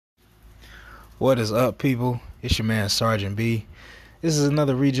What is up, people? It's your man, Sergeant B. This is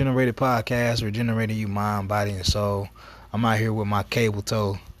another regenerated podcast, regenerating you mind, body, and soul. I'm out here with my cable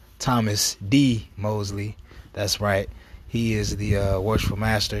toe, Thomas D. Mosley. That's right. He is the worshipful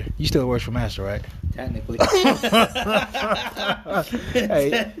master. You still a worshipful master, right? Technically.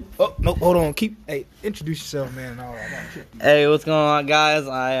 Hey, oh, no, hold on. Introduce yourself, man. Hey, what's going on, guys?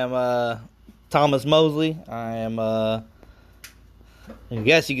 I am Thomas Mosley. I am, I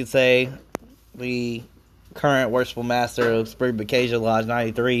guess you could say, the current worshipful master of Spring Vacation Lodge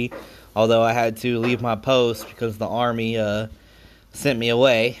 93. Although I had to leave my post because the Army sent me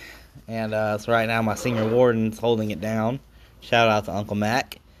away. And so right now my senior warden's holding it down. Shout out to Uncle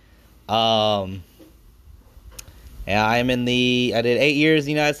Mac. Yeah, I did 8 years in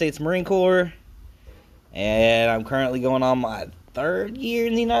the United States Marine Corps. And I'm currently going on my 3rd year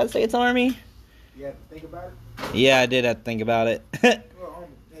in the United States Army. You had to think about it? Yeah, I did have to think about it. Well,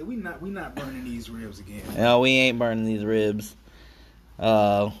 hey, we not burning these ribs again. No, we ain't burning these ribs.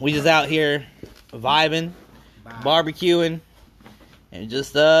 We just out here vibing, barbecuing, and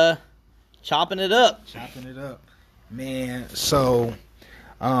just chopping it up. Man, so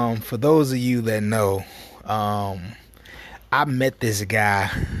for those of you that know, I met this guy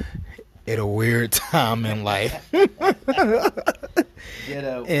at a weird time in life.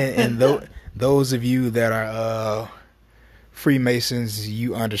 and those of you that are Freemasons,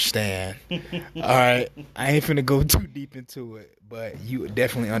 you understand. Alright, I ain't finna go too deep into it, but you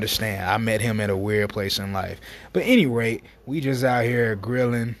definitely understand. I met him at a weird place in life. But anyway, we just out here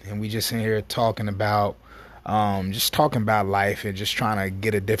grilling, and we just in here talking about life and just trying to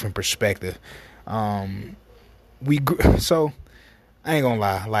get a different perspective. So I ain't gonna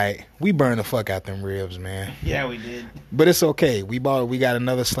lie, like, we burned the fuck out them ribs, man. Yeah, we did. But it's okay. We got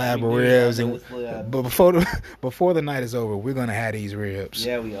another slab of ribs, but before the night is over, we're gonna have these ribs.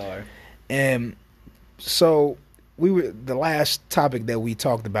 Yeah, we are. And so the last topic that we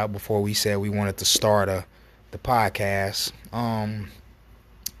talked about before we said we wanted to start the podcast.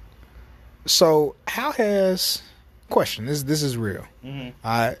 So how has this is real. Mm-hmm.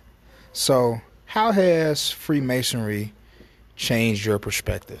 All right. So how has Freemasonry changed your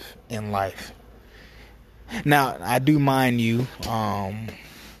perspective in life? Now, I do mind you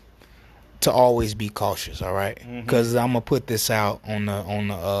to always be cautious, all right? Because I'm gonna put this out on the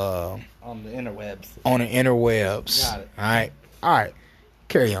interwebs. On the interwebs. Got it. All right.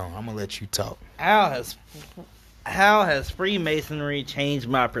 Carry on. I'm gonna let you talk. How has Freemasonry changed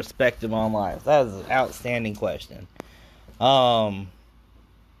my perspective on life? That is an outstanding question. I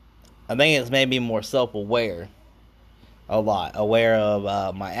think it's made me more self-aware. A lot. Aware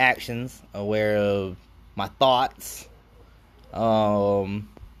of my actions. Aware of my thoughts. And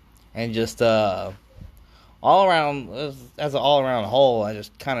just all around, as an all-around whole, I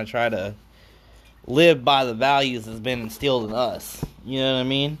just kind of try to live by the values that's been instilled in us. You know what I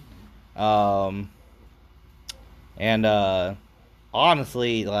mean? And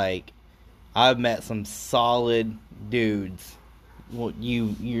honestly, like, I've met some solid dudes,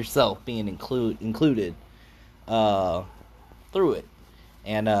 you yourself being included, through it.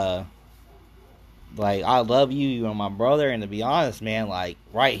 And like, I love you, you're my brother, and to be honest, man, like,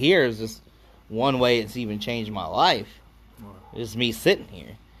 right here is just one way it's even changed my life. Right. It's me sitting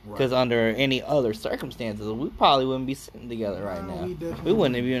here. Because under any other circumstances, we probably wouldn't be sitting together right now. We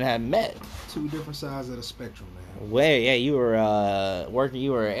wouldn't have even have met. Two different sides of the spectrum, man. Yeah, you were working.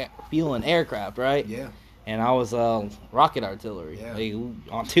 You were fueling aircraft, right? Yeah. And I was rocket artillery. Yeah. Like,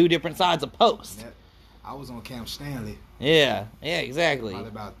 on two different sides of post. Yeah. I was on Camp Stanley. Yeah, exactly. Probably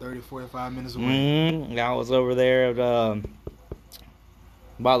about 30-45 minutes away. Mm-hmm. I was over there at,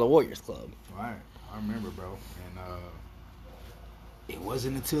 by the Warriors Club. Right. I remember, bro. And it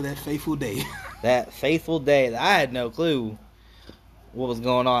wasn't until that fateful day. That fateful day that I had no clue what was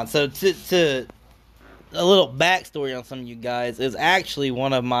going on. So to a little backstory on some of you guys is actually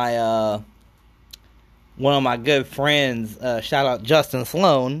one of my good friends. Shout out Justin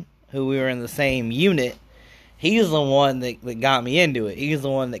Sloan, who we were in the same unit. He's the one that got me into it. He's the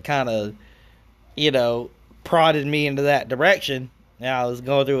one that kind of, prodded me into that direction. And I was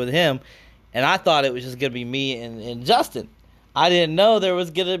going through with him, and I thought it was just going to be me and Justin. I didn't know there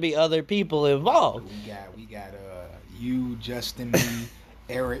was going to be other people involved. We got you, Justin, me,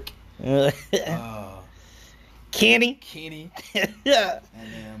 Eric, Kenny. Yeah.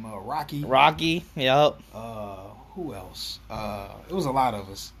 And then Rocky, yep. Who else? It was a lot of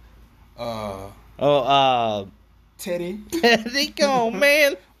us. Teddy. Teddy, come on,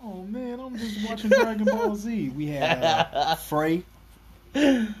 man. Oh, man, I'm just watching Dragon Ball Z. We had Frey.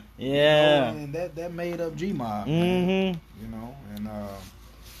 Yeah. And that made up G-Mob. Mm-hmm. And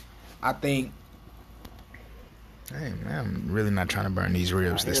I think Hey, man, I'm really not trying to burn these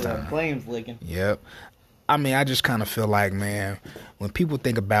ribs this time. Flames licking. Yep. I mean, I just kind of feel like, man, when people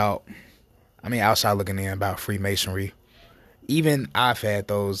think about, I mean, outside looking in about Freemasonry, even I've had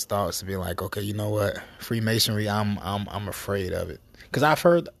those thoughts to be like, okay, you know what, Freemasonry, I'm afraid of it, because I've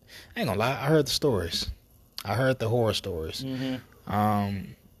heard, I ain't gonna lie, I heard the stories, I heard the horror stories. I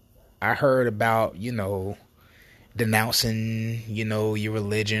heard about, denouncing, your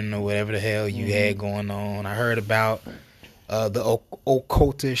religion or whatever the hell you had going on. I heard about the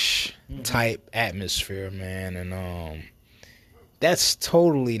occultish type atmosphere, man, and that's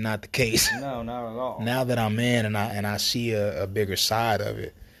totally not the case. No, not at all. Now that I'm in and I see a bigger side of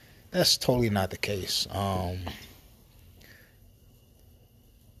it, that's totally not the case.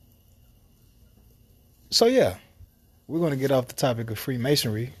 So yeah, we're gonna get off the topic of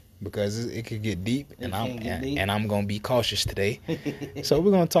Freemasonry because it could get deep, and I'm gonna be cautious today. So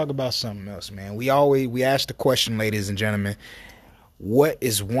we're gonna talk about something else, man. We ask the question, ladies and gentlemen, what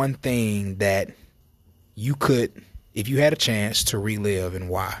is one thing that you could, if you had a chance, to relive, and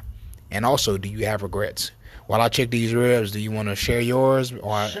why? And also, do you have regrets? While I check these ribs, do you want to share yours?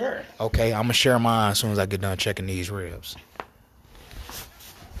 Or, sure. Okay, I'm gonna share mine as soon as I get done checking these ribs.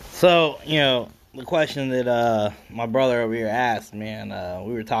 So, the question that my brother over here asked, man,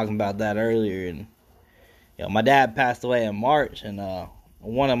 we were talking about that earlier, and my dad passed away in March, and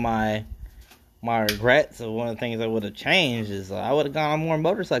one of my regrets, or one of the things I would have changed, is I would have gone on more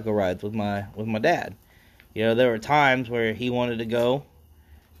motorcycle rides with my dad. There were times where he wanted to go,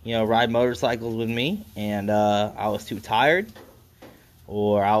 ride motorcycles with me, and I was too tired,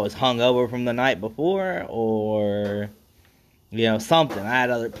 or I was hungover from the night before, or something. I had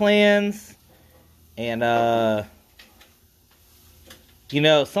other plans. And,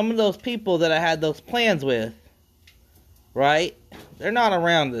 some of those people that I had those plans with, right, they're not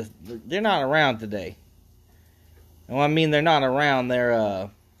around today. And when I mean they're not around, they're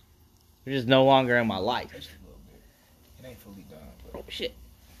just no longer in my life. Just a little bit. It ain't fully done. But... Oh, shit.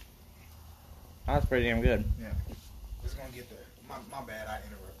 That's pretty damn good. Yeah. It's gonna get there. My bad, I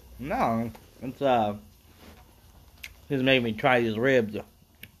interrupted. No, it's, just made me try these ribs.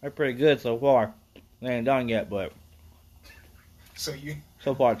 They're pretty good so far. They ain't done yet, but so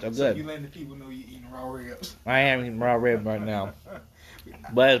far so good. So you letting the people know you're eating raw ribs? I am eating raw ribs right now,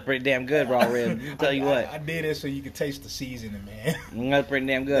 but it's pretty damn good raw ribs. I'll tell you what. I did it so you could taste the seasoning, man. That's pretty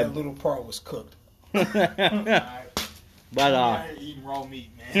damn good. That little part was cooked. Right. But I'm eating raw meat,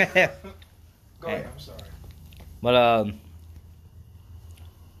 man. Go ahead. I'm sorry. But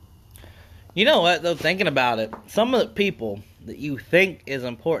you know what? Though, thinking about it, some of the people that you think is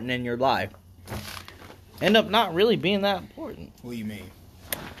important in your life end up not really being that important. What do you mean?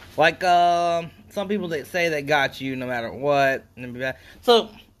 Like, some people that say they got you no matter what. So,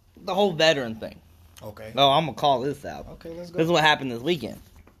 the whole veteran thing. Okay. Oh, I'm going to call this out. Okay, let's go. This is what happened this weekend.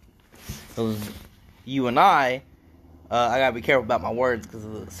 So, you and I got to be careful about my words because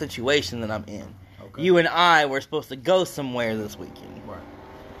of the situation that I'm in. Okay. You and I were supposed to go somewhere this weekend. Right.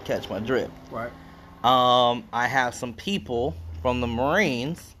 Catch my drift. Right. I have some people from the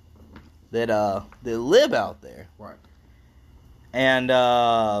Marines that live out there. Right. And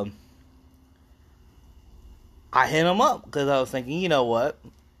I hit them up because I was thinking, you know what?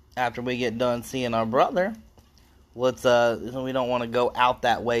 After we get done seeing our brother, let's we don't want to go out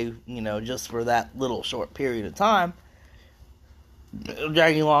that way, just for that little short period of time.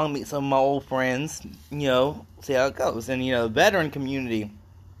 Drag you along, meet some of my old friends, see how it goes. And the veteran community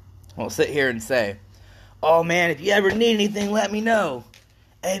will sit here and say, "Oh man, if you ever need anything, let me know.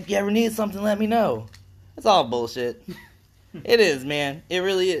 Hey, if you ever need something, let me know." It's all bullshit. It is, man. It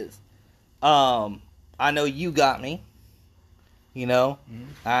really is. I know you got me.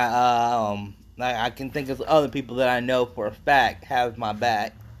 Mm-hmm. I can think of other people that I know for a fact have my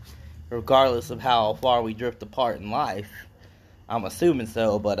back, regardless of how far we drift apart in life. I'm assuming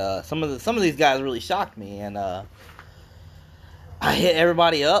so, but some of these guys really shocked me, and I hit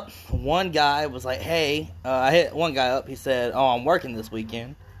everybody up. One guy was like, "Hey," I hit one guy up. He said, "Oh, I'm working this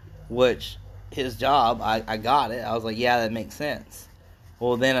weekend," which his job, I got it. I was like, "Yeah, that makes sense."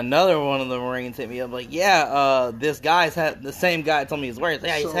 Well, then another one of the Marines hit me up like, "Yeah, this guy's the same guy told me he's working.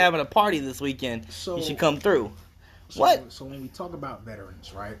 Yeah, he's having a party this weekend. You should come through." What? So when we talk about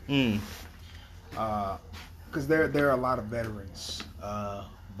veterans, right? Because there are a lot of veterans,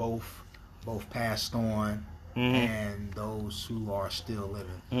 both passed on. Mm-hmm. And those who are still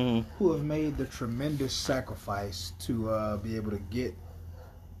living, mm-hmm. who have made the tremendous sacrifice to be able to get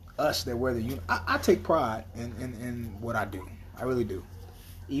us that wear the uniform. I take pride in what I do. I really do.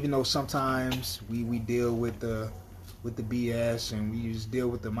 Even though sometimes we deal with the with the BS and we just deal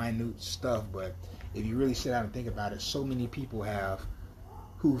with the minute stuff. But if you really sit down and think about it, so many people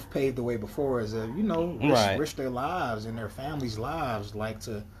who've paved the way before us, risk their lives and their families' lives,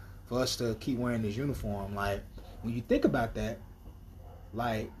 for us to keep wearing this uniform. Like, when you think about that,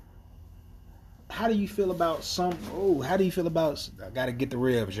 like, how do you feel about I gotta get the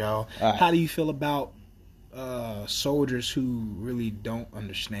ribs, y'all. Right. How do you feel about soldiers who really don't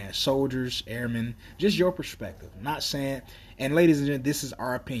understand? Soldiers, airmen, just your perspective. Not saying, and ladies and gentlemen, this is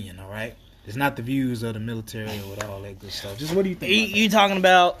our opinion, all right? It's not the views of the military or with all that good stuff. Just what do you think? You talking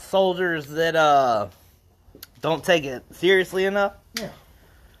about soldiers that don't take it seriously enough? Yeah.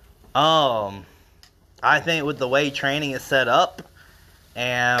 I think with the way training is set up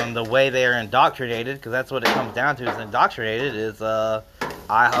and the way they are indoctrinated, because that's what it comes down to, is indoctrinated, is I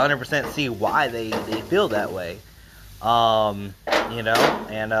 100% see why they feel that way.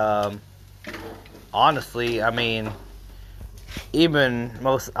 Honestly, I mean,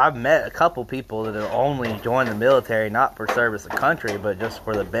 I've met a couple people that have only joined the military not for service of country, but just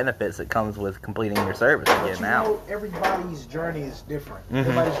for the benefits that comes with completing your service and getting out. Everybody's journey is different. Mm-hmm.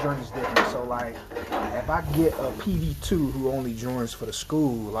 Everybody's journey is different. So, like, if I get a PD2 who only joins for the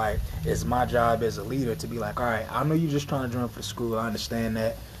school, like, it's my job as a leader to be like, all right, I know you're just trying to join for the school. I understand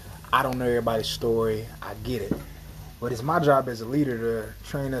that. I don't know everybody's story. I get it. But it's my job as a leader to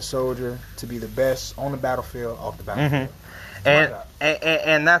train a soldier to be the best on the battlefield, off the battlefield. Mm-hmm.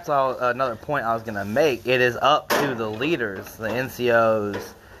 And that's another point I was going to make. It is up to the leaders, the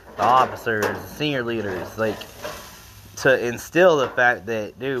NCOs, the officers, the senior leaders, like, to instill the fact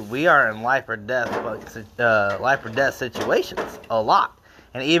that, dude, we are in life or death situations a lot.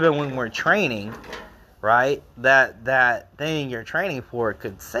 And even when we're training, right, that thing you're training for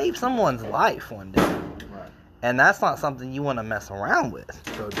could save someone's life one day. Right. And that's not something you want to mess around with.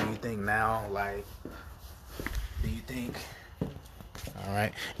 So do you think now, like, do you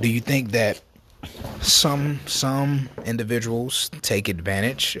think that some individuals take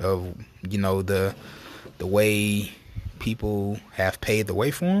advantage of, the way people have paved the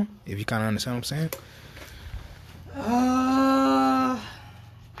way for them? If you kind of understand what I'm saying?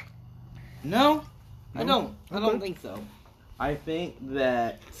 No, I don't. I don't think so. I think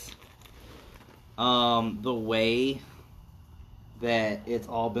that the way that it's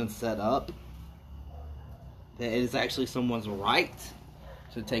all been set up, that it is actually someone's right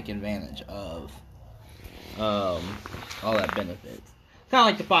to take advantage of all that benefits. Kind of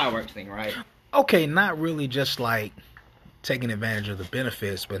like the fireworks thing, right? Okay, not really just like taking advantage of the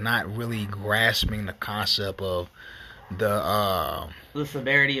benefits, but not really grasping the concept of the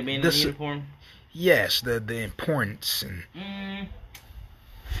severity of being in the uniform. Yes, the importance and.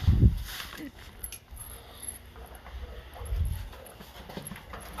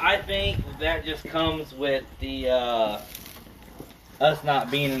 I think that just comes with the us not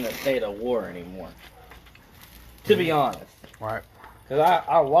being in a state of war anymore. To be honest. Right. Because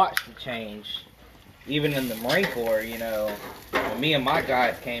I watched the change, even in the Marine Corps, when me and my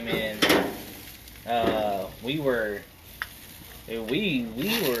guys came in, we were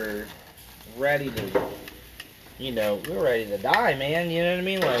ready to, we were ready to die, man, you know what I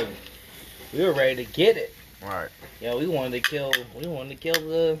mean? Like, we were ready to get it. Right. Yeah, we wanted to kill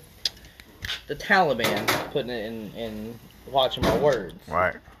the Taliban, putting it in watching my words.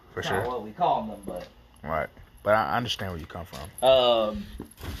 Right, for sure. Not what we call them, but. Right, but I understand where you come from.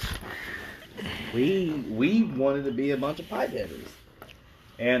 We wanted to be a bunch of pipe hitters,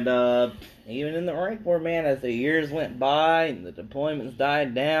 and even in the Marine Corps, man, as the years went by and the deployments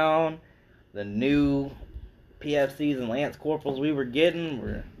died down, the new PFCs and Lance Corporals we were getting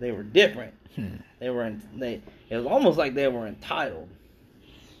were different. It was almost like they were entitled.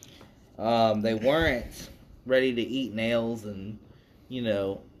 They weren't ready to eat nails and,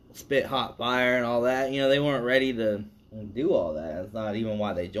 spit hot fire and all that. They weren't ready to do all that. That's not even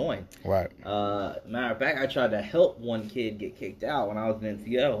why they joined. Right. Matter of fact, I tried to help one kid get kicked out when I was an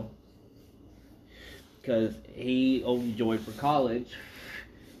NCO. Because he only joined for college.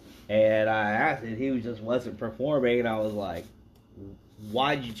 And I asked it, he just wasn't performing. And I was like,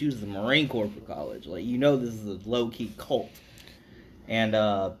 why'd you choose the Marine Corps for college? Like, this is a low-key cult. And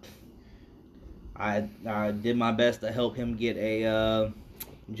I did my best to help him get a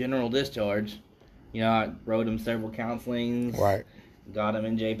general discharge. I wrote him several counselings. Right. Got him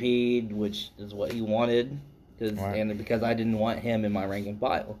in JP, which is what he wanted. Right. And because I didn't want him in my rank and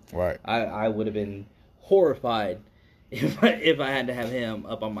file. Right. I would have been horrified if I had to have him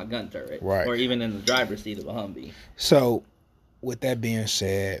up on my gun turret. Right. Or even in the driver's seat of a Humvee. So, with that being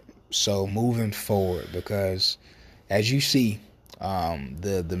said, moving forward, because as you see,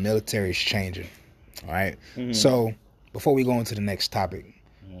 the military is changing, all right? Mm-hmm. So before we go into the next topic,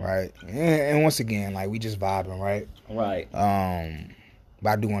 right? And once again, like, we just vibing, right? Right. But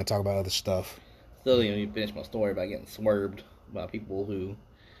I do want to talk about other stuff. Still didn't even finish my story about getting swerved by people who.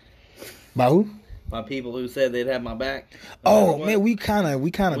 By who? By people who said they'd have my back. Oh man, we kind of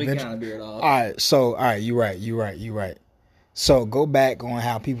veered off. All right, you're right. So go back on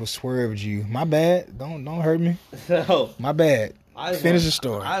how people swerved you. My bad. Don't hurt me. So my bad. Finish the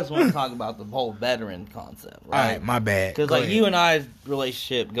story. I just want to talk about the whole veteran concept. Right? All right, my bad. Because like you and I's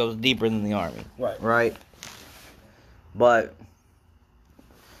relationship goes deeper than the Army. Right. But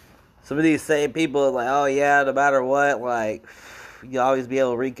some of these same people are like, oh yeah, no matter what, like, you always be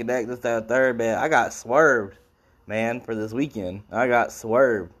able to reconnect this, that, third, man. I got swerved, man, for this weekend. I got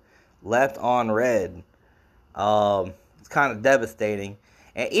swerved. Left on red. It's kind of devastating.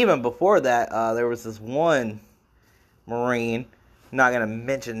 And even before that, there was this one Marine, I'm not going to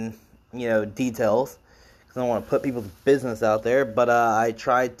mention, details, because I don't want to put people's business out there, but I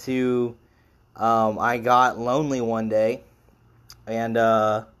tried to, I got lonely one day, and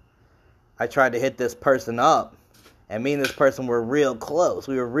I tried to hit this person up, and me and this person were real close.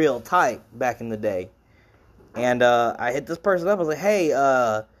 We were real tight back in the day. And I hit this person up. I was like, hey,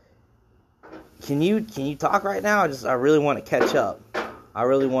 can you talk right now? I really want to catch up. I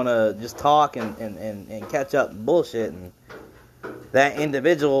really want to just talk and catch up and bullshit. And that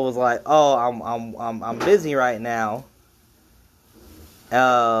individual was like, oh, I'm busy right now.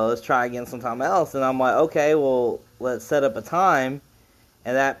 Let's try again sometime else. And I'm like, okay, well, let's set up a time.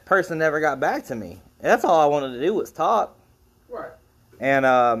 And that person never got back to me. And that's all I wanted to do was talk. Right. And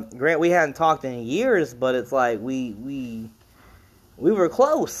Grant, we hadn't talked in years, but it's like we were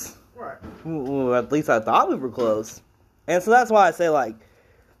close. Right. Well, at least I thought we were close. And so that's why I say, like,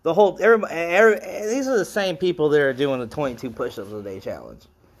 the whole these are the same people that are doing the 22 push-ups a day challenge.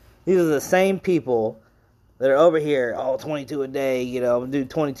 These are the same people that are over here, 22 a day, do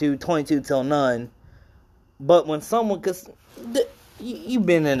 22 till none. But when someone, because you've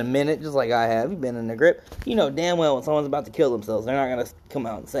been in a minute, just like I have. You've been in the grip. You know damn well when someone's about to kill themselves, they're not going to come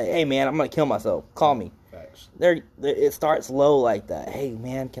out and say, hey, man, I'm going to kill myself. Call me. Facts. It starts low like that. Hey,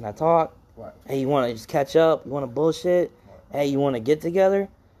 man, can I talk? Right. Hey, you want to just catch up? You want to bullshit? Right. Hey, you want to get together?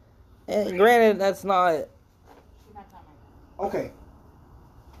 And granted, that's not... Okay.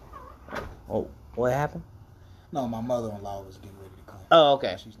 Oh, what happened? No, my mother-in-law was getting ready to come. Oh,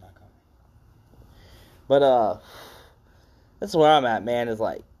 okay. She's not coming. But, that's where I'm at, man, is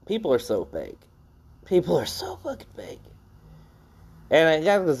like, people are so fake. People are so fucking fake. And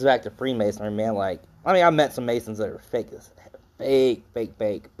that goes back to Freemasonry, man. Like, I mean, I met some Masons that are fake,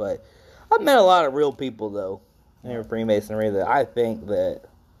 but I've met a lot of real people, though, in Freemasonry that I think that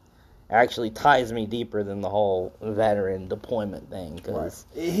actually ties me deeper than the whole veteran deployment thing. Cause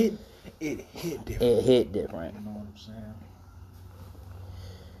right. It hit different. It hit different. You know what I'm saying?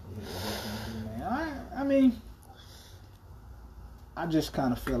 It hit different, man. I mean... I just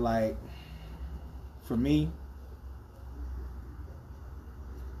kind of feel like, for me,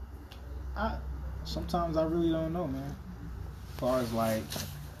 sometimes I really don't know, man. As far as like,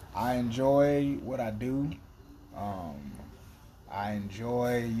 I enjoy what I do. I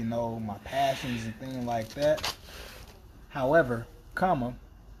enjoy, my passions and things like that. However, I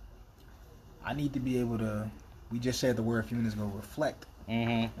need to be able to, we just said the word a few minutes ago, reflect.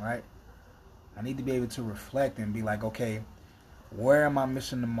 Mm-hmm. Right? I need to be able to reflect and be like, okay, where am I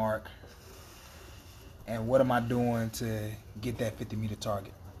missing the mark? And what am I doing to get that 50-meter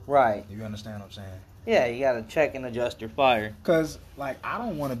target? Right. You understand what I'm saying? Yeah, you got to check and adjust your fire. Because, like, I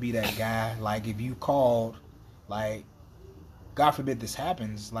don't want to be that guy. Like, if you called, like, God forbid this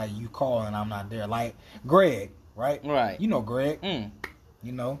happens, like, you call and I'm not there. Like, Greg, right? Right. You know Greg.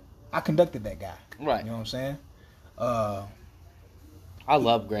 I conducted that guy. Right. You know what I'm saying? I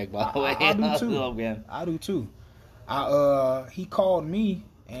love Greg, by the way. I do, too. Love him. I do, too. He called me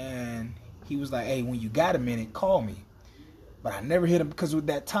and he was like, hey, when you got a minute, call me. But I never hit him because with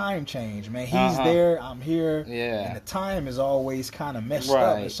that time change, man. He's there, I'm here. Yeah. And the time is always kind of messed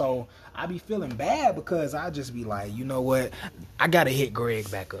up. And so I be feeling bad because I just be like, you know what? I got to hit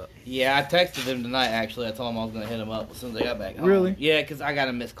Greg back up. Yeah, I texted him tonight, actually. I told him I was going to hit him up as soon as I got back home. Really? Yeah, because I got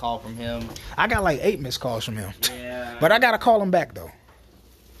a missed call from him. I got like 8 missed calls from him. Yeah. But I got to call him back, though.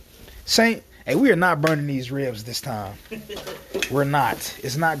 Saint, hey, we are not burning these ribs this time. We're not.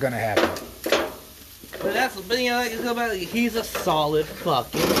 It's not going to happen. But he's a solid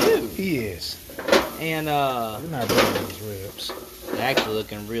fucking dude. He is. And, we're not burning these ribs. They're actually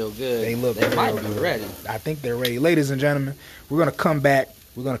looking real good. They look They might real be good. ready. I think they're ready. Ladies and gentlemen, we're going to come back.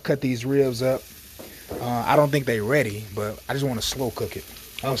 We're going to cut these ribs up. I don't think they're ready, but I just want to slow cook it.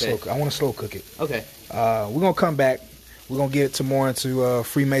 I want to slow cook it. Okay. We're going to come back. We're gonna get to more into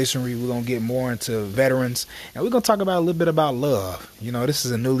Freemasonry. We're gonna get more into veterans, and we're gonna talk about a little bit about love. You know, this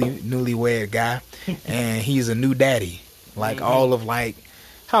is a newlywed guy, and he's a new daddy. Like all of like,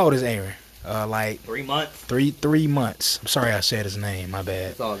 how old is Aaron? Like 3 months. 3 months. I'm sorry I said his name. My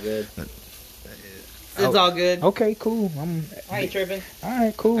bad. It's all good. It's all good. Okay, cool. I ain't tripping. All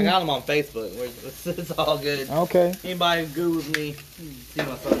right, cool. I got him on Facebook. It's all good. Okay. Anybody who Googles me, see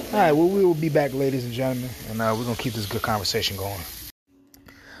my son. All right, well, we will be back, ladies and gentlemen, and we're going to keep this good conversation going.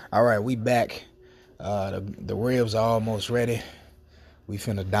 All right, we back. The ribs are almost ready. We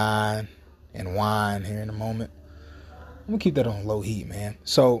finna dine and wine here in a moment. I'm going to keep that on low heat, man.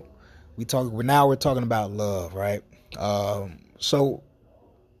 So, we're talking about love, right? So,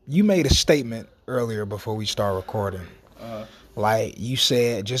 you made a statement earlier before we start recording. Like, you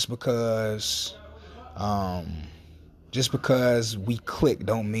said just because we click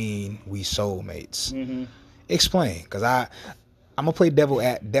don't mean we soulmates. Mm-hmm. Explain, because I'm gonna play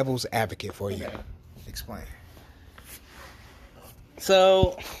devil's advocate for you. Okay. Explain.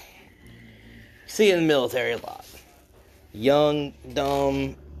 So, see in the military a lot. Young,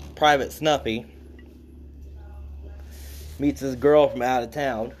 dumb, Private Snuffy meets his girl from out of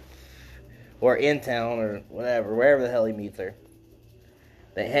town, or in town, or whatever, wherever the hell he meets her.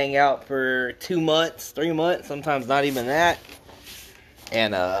 They hang out for 2 months, 3 months, sometimes not even that.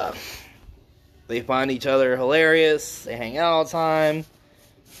 And they find each other hilarious. They hang out all the time.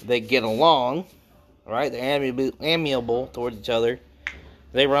 They get along, right? They're amiable towards each other.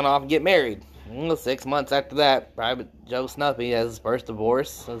 They run off and get married. 6 months after that, Private Joe Snuffy has his first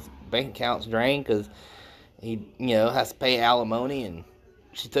divorce. His bank account's drained because he, has to pay alimony, and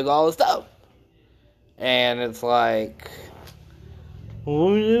she took all his stuff. And it's like,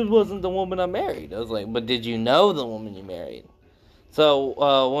 well, it wasn't the woman I married. I was like, but did you know the woman you married? So,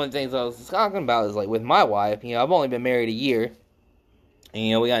 one of the things I was talking about is, like, with my wife, I've only been married a year.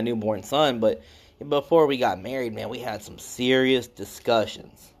 And, we got a newborn son, but before we got married, man, we had some serious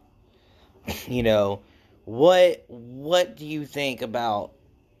discussions. What do you think about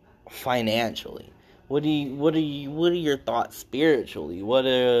financially? What are your thoughts spiritually? What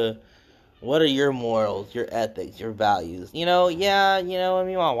are your morals, your ethics, your values? Me and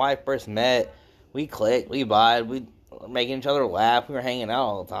my wife first met, we clicked, we vibed, we were making each other laugh, we were hanging out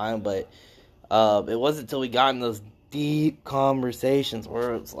all the time, but it wasn't until we got in those deep conversations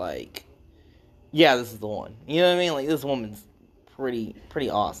where it's like, yeah, this is the one. You know what I mean? Like, this woman's pretty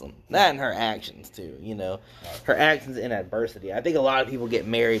awesome. That and her actions too, her actions in adversity. I think a lot of people get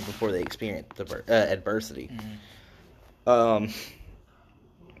married before they experience adversity. Mm-hmm.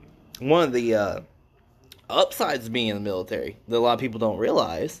 One of the upsides of being in the military that a lot of people don't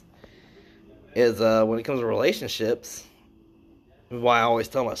realize is when it comes to relationships, why I always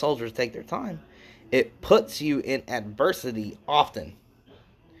tell my soldiers to take their time. It puts you in adversity often,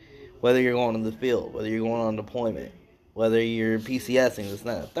 whether you're going to the field, whether you're going on deployment, whether you're PCSing, this,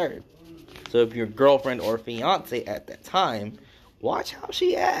 that, and the third. So if your girlfriend or fiance at that time, watch how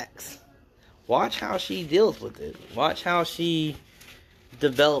she acts. Watch how she deals with it. Watch how she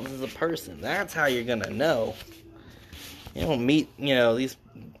develops as a person. That's how you're gonna know. You don't meet, these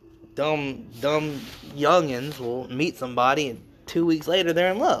dumb youngins will meet somebody and 2 weeks later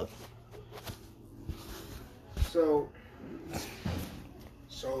they're in love. So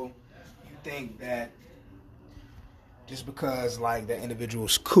you think that just because, like, that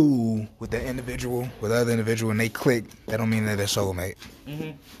individual's cool with that individual, with the other individual, and they click, that don't mean that they're soulmate.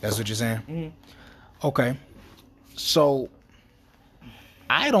 Mm-hmm. That's what you're saying? Mm-hmm. Okay. So,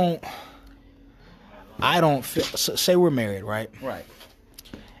 I don't feel, say we're married, right? Right.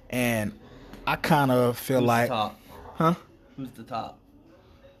 And I kind of feel Who's like... the top? Huh? Who's the top?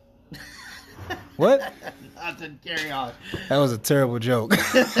 What? I said carry on. That was a terrible joke. And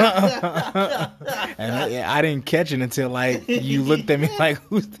I didn't catch it until, like, you looked at me like,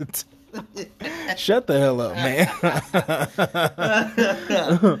 who's the top? Shut the hell up, man.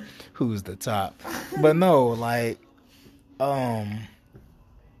 Who's the top? But no, like,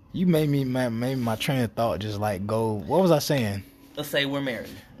 you made my train of thought just, like, go. What was I saying? Let's say we're married.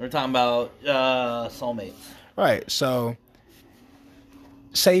 We're talking about soulmates. Right. So,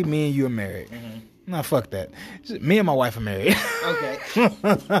 say me and you are married. Mm-hmm. Nah, fuck that. Me and my wife are married. Okay.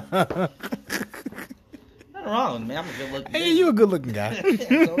 Nothing wrong with me. I'm a good looking guy. Hey, you a good looking guy.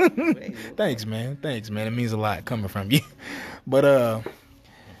 Thanks, man. It means a lot coming from you. But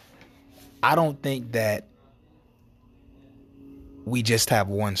I don't think that we just have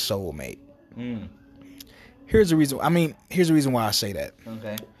one soulmate. Here's the reason why I say that.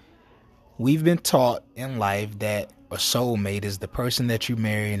 Okay. We've been taught in life that a soulmate is the person that you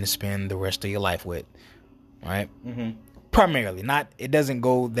marry and to spend the rest of your life with, right? Mm-hmm. Primarily, it doesn't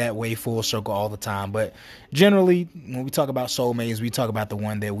go that way full circle all the time, but generally, when we talk about soulmates, we talk about the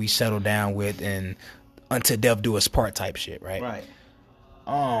one that we settle down with and until death do us part type shit, right? Right.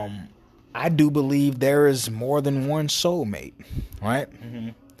 I do believe there is more than one soulmate, right? Mm-hmm.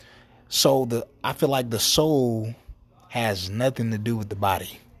 So I feel like the soul has nothing to do with the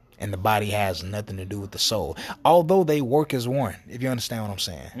body, and the body has nothing to do with the soul, although they work as one, if you understand what I'm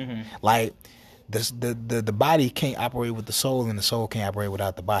saying. Mm-hmm. Like, the body can't operate with the soul, and the soul can't operate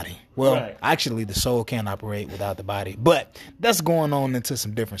without the body. Well, right. Actually, the soul can't operate without the body, but that's going on into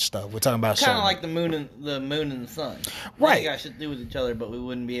some different stuff. We're talking about kind of like the moon and the sun. Right. They got shit to do with each other, but we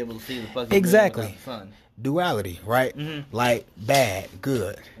wouldn't be able to see the fucking exactly moon without the sun. Duality, right? Mm-hmm. Like bad,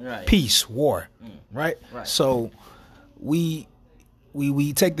 good, right. Peace, war, right? Right. So we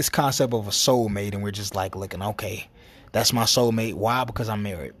take this concept of a soulmate, and we're just like looking, okay, that's my soulmate. Why? Because I'm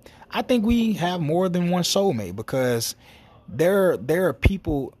married. I think we have more than one soulmate, because there are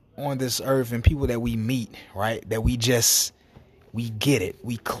people on this earth and people that we meet, right, that we get it,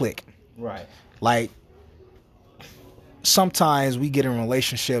 we click. Right. Like, sometimes we get in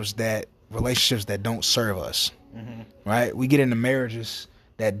relationships that don't serve us, right? We get into marriages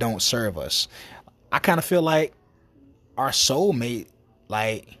that don't serve us. I kind of feel like our soulmate,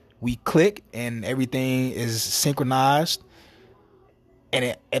 like, we click and everything is synchronized.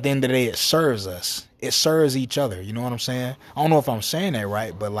 And at the end of the day, it serves us. It serves each other. You know what I'm saying? I don't know if I'm saying that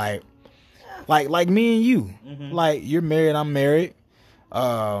right, but like me and you, like, you're married, I'm married.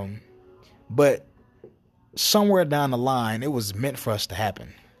 But somewhere down the line, it was meant for us to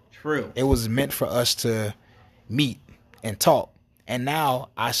happen. True. It was meant for us to meet and talk. And now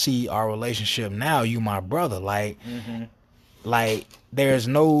I see our relationship. Now you my brother. Like, like, there's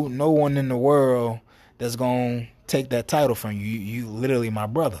no one in the world that's gonna take that title from you. You literally my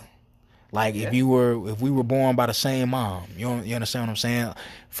brother. Like, if we were born by the same mom, you understand what I'm saying?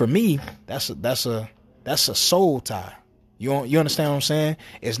 For me, that's a soul tie. You understand what I'm saying?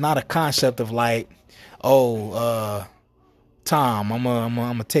 It's not a concept of like, oh, Tom, I'm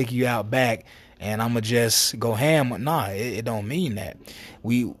gonna take you out back and I'm gonna just go ham. Nah, it don't mean that.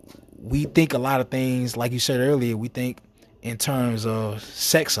 We think a lot of things, like you said earlier. We think in terms of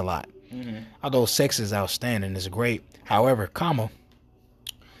sex a lot. Although sex is outstanding, it's great. However,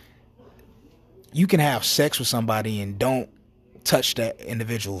 you can have sex with somebody and don't touch that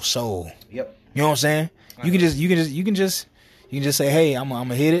individual's soul. Yep. You know what I'm saying? You can just say, hey, I'm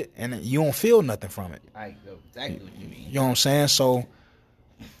gonna hit it, and you don't feel nothing from it. I know exactly what you mean. You know what I'm saying? So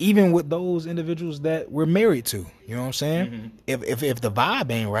even with those individuals that we're married to, you know what I'm saying? If the vibe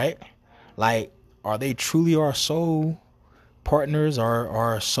ain't right, like, are they truly our soul partners, or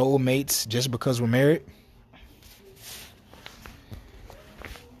our soulmates, just because we're married?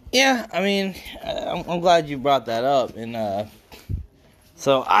 Yeah, I mean, I'm glad you brought that up, and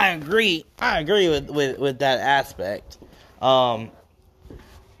so I agree with that aspect. But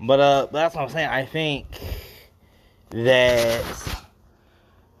that's what I'm saying. I think that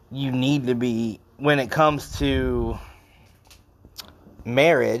you need to be, when it comes to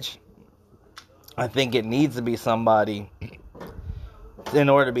marriage, I think it needs to be somebody, in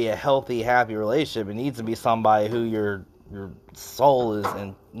order to be a healthy, happy relationship, it needs to be somebody who your soul is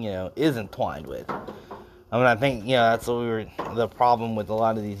entwined with. I mean, I think, that's the problem with a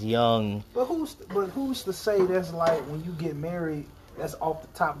lot of these young. But who's to say that's like, when you get married, that's off the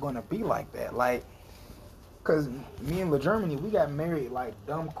top gonna be like that? Like, cause me and LaGermany, we got married like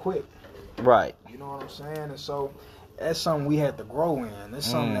dumb quick. Right. You know what I'm saying? And so that's something we had to grow in. It's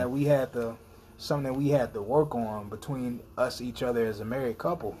something that we had to work on between us, each other as a married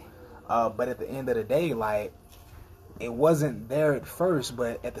couple. But at the end of the day, like, it wasn't there at first,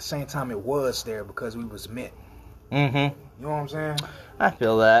 but at the same time, it was there because we was meant. You know what I'm saying? I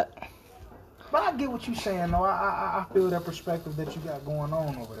feel that. But I get what you're saying, though. I feel that perspective that you got going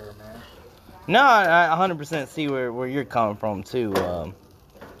on over there, man. No, I 100% see where you're coming from, too.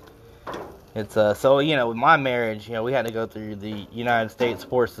 It's so, with my marriage, we had to go through the United States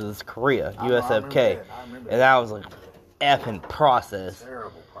Forces Korea, USFK. And that was like effing process.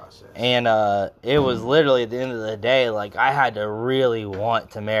 Terrible process. And it was literally, at the end of the day, like, I had to really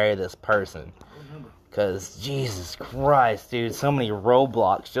want to marry this person. Because, Jesus Christ, dude, so many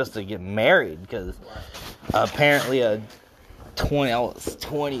roadblocks just to get married. Because apparently I was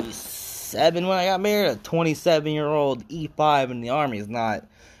 27 when I got married. A 27-year-old E5 in the Army is not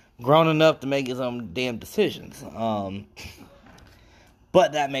grown enough to make his own damn decisions.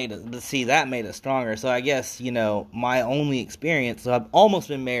 But that made it stronger. So I guess, my only experience, so I've almost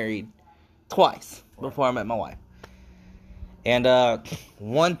been married twice before I met my wife. And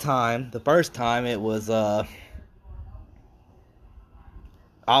one time, the first time, it was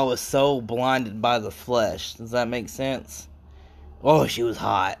I was so blinded by the flesh. Does that make sense? Oh, she was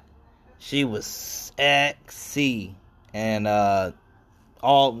hot. She was sexy. And,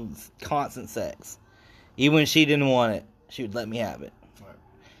 all constant sex. Even when she didn't want it, she would let me have it. Right.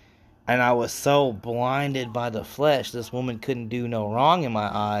 And I was so blinded by the flesh, this woman couldn't do no wrong in my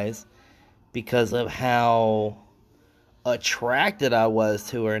eyes because of how attracted I was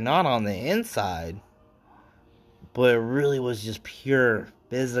to her, not on the inside, but it really was just pure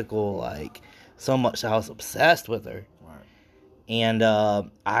physical, like, so much I was obsessed with her. Right. And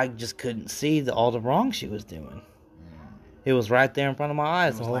I just couldn't see all the wrong she was doing. It was right there in front of my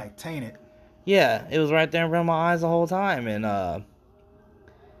eyes. It was like tainted. Yeah, it was right there in front of my eyes the whole time. And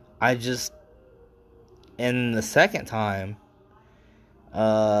I just, and the second time,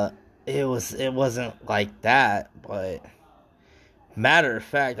 it wasn't like that, but matter of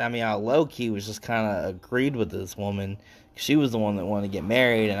fact, I mean, I low-key was just kind of agreed with this woman. She was the one that wanted to get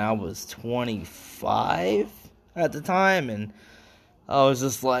married, and I was 25 at the time, and I was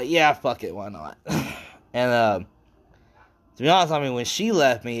just like, yeah, fuck it, why not? And, to be honest, I mean, when she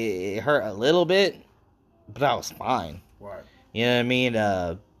left me, it hurt a little bit, but I was fine. Right. You know what I mean?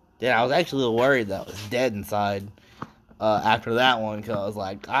 Yeah, I was actually a little worried that I was dead inside after that one, because I was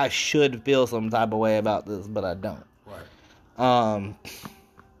like, I should feel some type of way about this, but I don't. Right.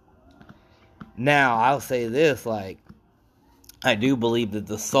 Now, I'll say this, like, I do believe that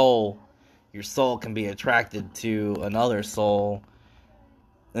your soul can be attracted to another soul,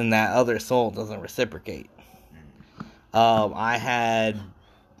 and that other soul doesn't reciprocate. I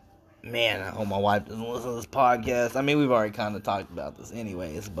hope my wife doesn't listen to this podcast. I mean, we've already kind of talked about this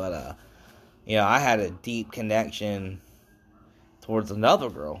anyways, but, I had a deep connection towards another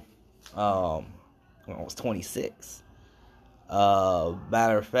girl, when I was 26.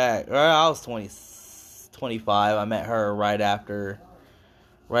 Matter of fact, I was 25. I met her right after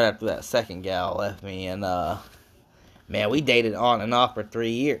that second gal left me, and, man, we dated on and off for 3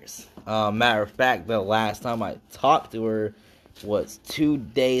 years. Matter of fact, the last time I talked to her was 2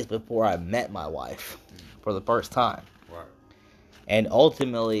 days before I met my wife for the first time. Right. And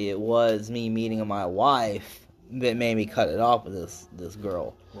ultimately, it was me meeting my wife that made me cut it off with this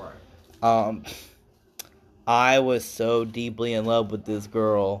girl. Right. I was so deeply in love with this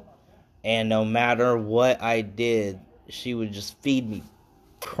girl, and no matter what I did, she would just feed me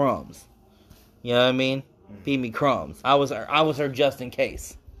crumbs. You know what I mean? Feed me crumbs. I was her just in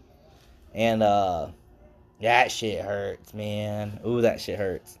case. And that shit hurts, man. Ooh, that shit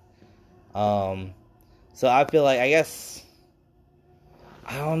hurts. So I feel like, I guess,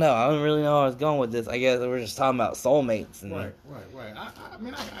 I don't know. I don't really know where I was going with this. I guess we're just talking about soulmates. And, right. I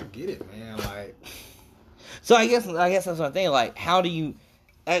mean, I get it, man. Like, so I guess that's what I'm thinking. Like, how do you?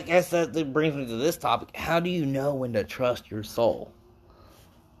 I guess that brings me to this topic. How do you know when to trust your soul?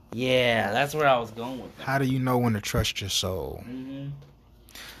 Yeah, that's where I was going with that. How do you know when to trust your soul? Mm-hmm.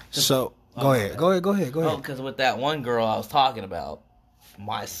 So, go ahead. Oh, because with that one girl I was talking about,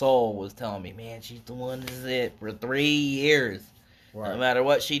 my soul was telling me, man, she's the one that's it for 3 years. Right. No matter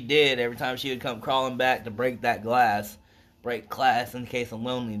what she did, every time she would come crawling back to break class in case of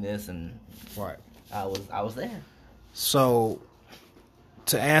loneliness, and right, I was there. So,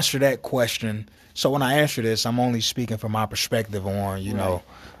 to answer that question, so when I answer this, I'm only speaking from my perspective on, you know,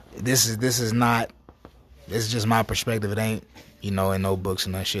 this is just my perspective. It ain't, in no books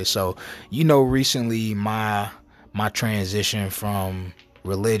and that shit. So, recently my transition from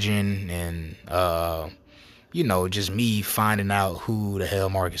religion and, just me finding out who the hell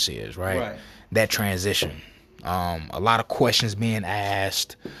Marcus is, right? That transition. A lot of questions being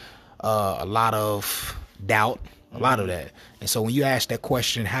asked, a lot of doubt, a lot of that. And so when you ask that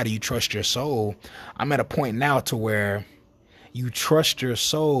question, how do you trust your soul? I'm at a point now to where you trust your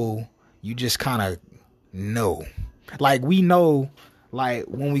soul, you just kind of know. Like, we know, like,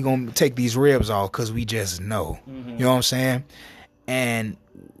 when we gonna take these ribs off, because we just know. Mm-hmm. You know what I'm saying? And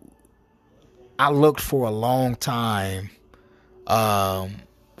I looked for a long time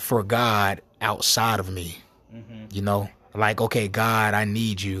for God outside of me. Mm-hmm. Like, okay, God, I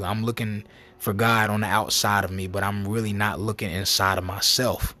need you. I'm looking for God on the outside of me, but I'm really not looking inside of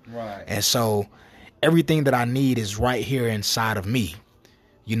myself. Right. And so everything that I need is right here inside of me.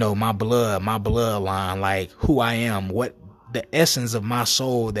 My bloodline, like who I am, what the essence of my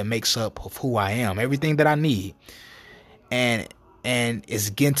soul that makes up of who I am, everything that I need. And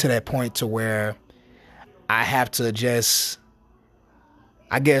it's getting to that point to where I have to just,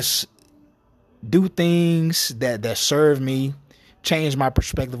 I guess, do things that serve me, change my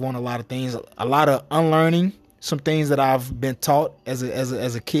perspective on a lot of things, a lot of unlearning some things that I've been taught as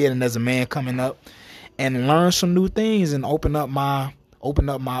a kid and as a man coming up, and learn some new things and open up my open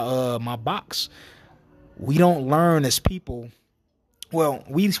up my box. We don't learn as people. Well,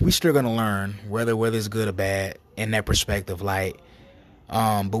 we still gonna learn whether it's good or bad in that perspective. Like,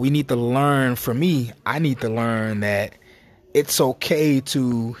 but we need to learn. For me, I need to learn that it's okay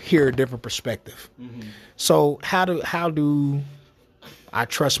to hear a different perspective. Mm-hmm. So how do I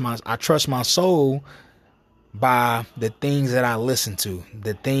trust my soul by the things that I listen to,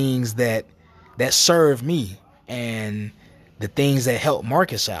 the things that serve me, and the things that help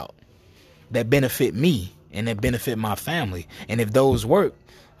Marcus out, that benefit me and that benefit my family. And if those work,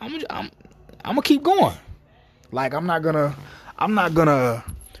 I'm gonna keep going. Like, I'm not gonna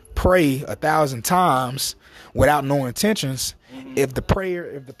pray 1,000 times without no intentions if the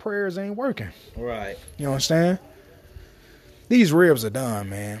prayers ain't working. Right. You understand? These ribs are done,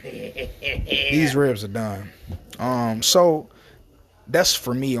 man. These ribs are done. So that's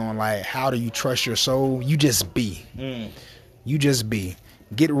for me on, like, how do you trust your soul? You just be. You just be.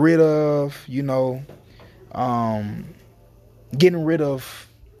 Get rid of, getting rid of,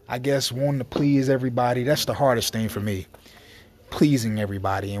 I guess, wanting to please everybody. That's the hardest thing for me. Pleasing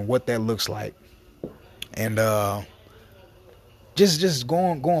everybody and what that looks like. And just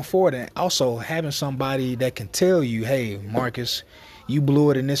going forward, and also having somebody that can tell you, hey, Marcus, you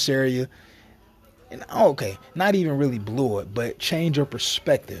blew it in this area. And okay, not even really blew it, but change your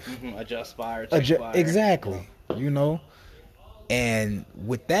perspective. Adjust fire. Exactly. And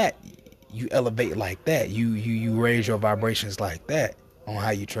with that, you elevate like that. You raise your vibrations like that on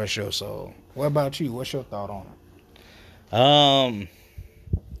how you trust your soul. What about you? What's your thought on it? I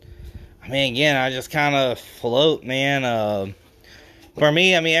mean, again, I just kind of float, man. For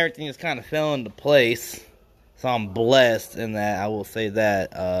me, I mean, everything just kind of fell into place. So I'm blessed in that. I will say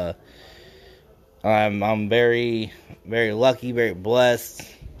that. I'm very, very lucky, very blessed.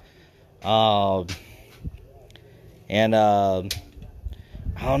 And I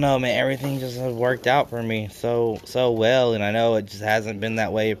don't know, man, everything just has worked out for me so well, and I know it just hasn't been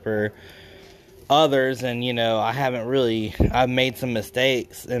that way for others. And I've made some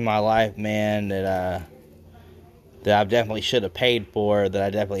mistakes in my life, man, that I definitely should have paid for, that I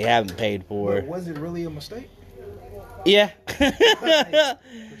definitely haven't paid for. But was it really a mistake? Yeah.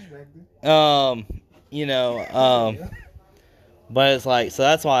 But it's like, so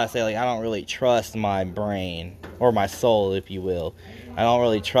that's why I say, like, I don't really trust my brain, or my soul, if you will. I don't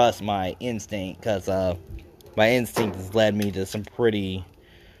really trust my instinct, because my instinct has led me to some pretty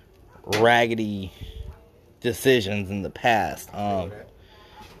raggedy decisions in the past.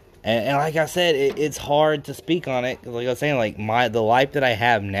 And like I said, it's hard to speak on it, because like I was saying, like, the life that I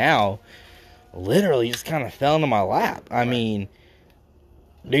have now literally just kind of fell into my lap. I mean,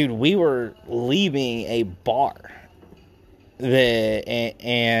 dude, we were leaving a bar,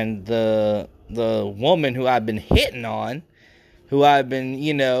 and the woman who I've been hitting on, who I've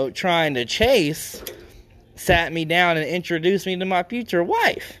been, trying to chase, sat me down and introduced me to my future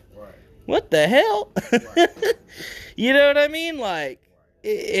wife. Right. What the hell? Right. You know what I mean? Like,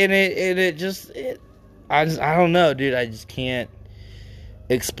 I don't know, dude. I just can't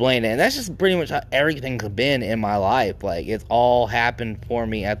explain it. And that's just pretty much how everything's been in my life. Like, it's all happened for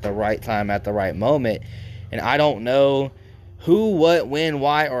me at the right time, at the right moment. And I don't know who, what, when,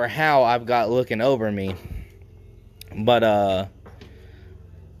 why, or how I've got looking over me. But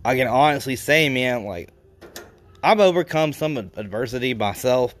I can honestly say, man, like, I've overcome some adversity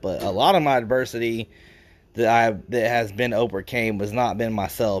myself, but a lot of my adversity that has been overcame was not been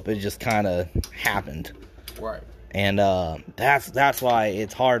myself. It just kind of happened. Right. And that's why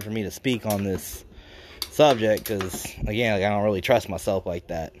it's hard for me to speak on this subject, because, again, like, I don't really trust myself like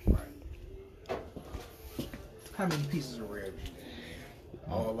that. Right. How many pieces of ribs?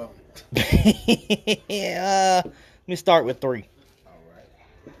 All of them. Yeah. Let me start with 3. All right.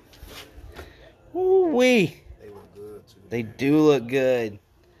 Ooh-wee. They look good, too. They do look good. Good.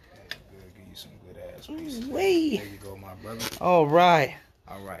 Give you some good ass pieces. Ooh-wee. There you go, my brother. All right.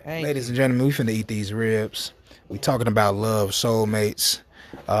 All right. Thank Ladies and gentlemen, we finna eat these ribs. We talking about love, soulmates.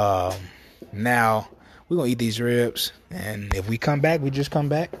 Now, we're going to eat these ribs. And if we come back, we just come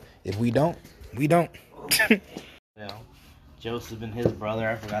back. If we don't, we don't. Joseph and his brother,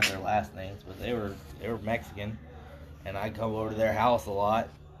 I forgot their last names, but they were Mexican, and I'd come over to their house a lot,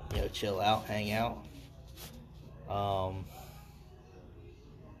 chill out, hang out.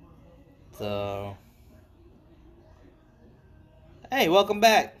 So, hey, welcome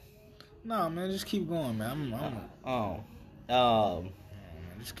back. No, man, just keep going, man. Man,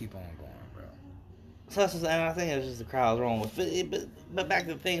 just keep on going, bro. So and I think it was just the crowd I was wrong with. But back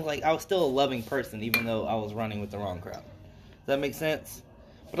to the thing, like, I was still a loving person, even though I was running with the wrong crowd. Does that make sense?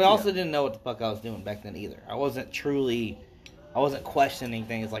 But I also didn't know what the fuck I was doing back then either. I wasn't truly I wasn't questioning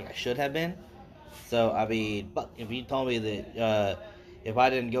things like I should have been. So, I mean, but if you told me that if I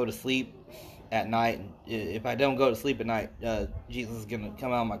didn't go to sleep at night, if I don't go to sleep at night, Jesus is going to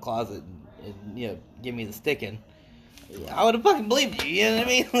come out of my closet and, you know, give me the sticking, I would have fucking believed you, you know what I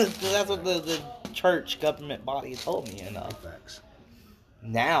mean? That's what the church government body told me, you know. Facts.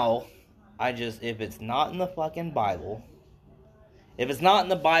 Now, if it's not in the fucking Bible, if it's not in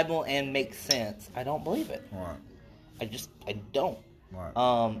the Bible and makes sense, I don't believe it. Right. I don't.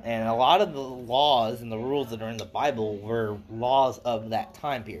 Right. And a lot of the laws and the rules that are in the Bible were laws of that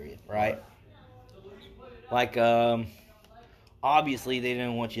time period, right? Like, obviously they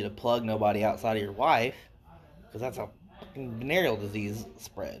didn't want you to plug nobody outside of your wife, because that's how fucking venereal disease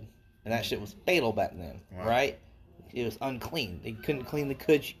spread. And that shit was fatal back then, right? It was unclean. They couldn't clean the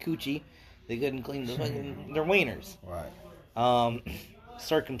coochie. They couldn't clean their wieners. Right.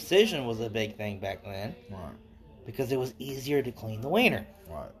 Circumcision was a big thing back then. Right. Because it was easier to clean the wiener.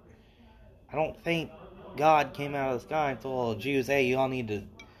 Right. I don't think God came out of the sky and told the Jews, hey, you all need to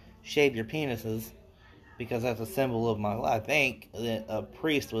shave your penises because that's a symbol of my life. I think that a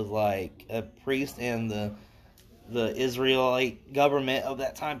priest and the Israelite government of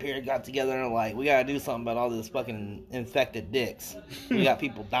that time period got together and like, we gotta do something about all this fucking infected dicks. We got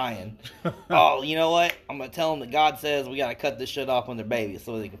people dying. Oh, you know what? I'm gonna tell them that God says we gotta cut this shit off when they're babies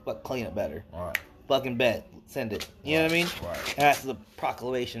so they can clean it better. Right. Fucking bet. Send it. You know what I mean? Right. And that's the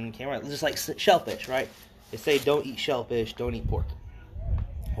proclamation came out. Just like shellfish, right? They say don't eat shellfish, don't eat pork.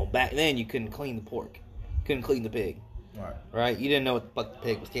 Well, back then you couldn't clean the pork. Couldn't clean the pig. Right. Right? You didn't know what the fuck the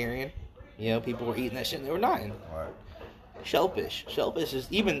pig was carrying. You know, people were eating that shit and they were dying. Right. Shellfish. Shellfish is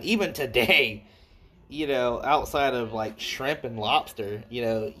even today, you know, outside of like shrimp and lobster, you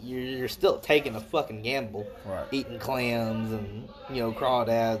know, you're still taking a fucking gamble. Right. Eating clams and, you know,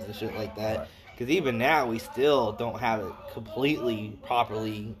 crawdads and shit like that. Right. Because even now, we still don't have it completely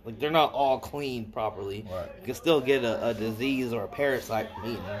properly. Like, they're not all cleaned properly. Right. You can still get a disease or a parasite from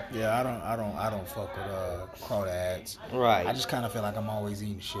eating them. Yeah, I don't fuck with crawdads. Right. I just kind of feel like I'm always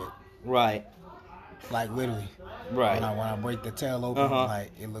eating shit. Right. Like literally. Right. When I break the tail open,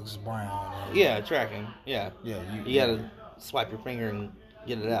 like it looks brown. Yeah, tracking. Yeah. Yeah. You gotta swipe your finger and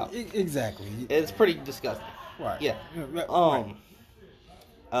get it out. Exactly. It's pretty disgusting. Right. Yeah. Right.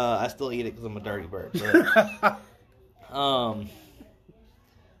 I still eat it because I'm a dirty bird. But,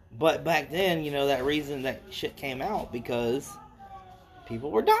 but back then, you know, that reason that shit came out because people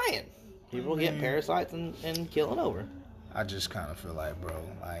were dying. People were getting parasites and killing over. I just kind of feel like, bro,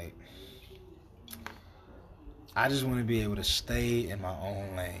 like, I just want to be able to stay in my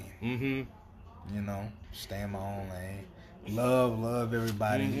own lane. Mm-hmm. You know, stay in my own lane. Love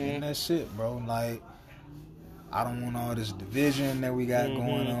everybody. And that's it, bro. Like, I don't want all this division that we got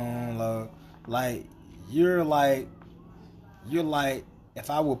going on. Like, you're like, if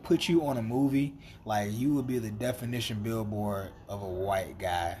I would put you on a movie, like, you would be the definition billboard of a white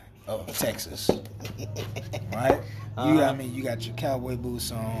guy of Texas. Right? You got your cowboy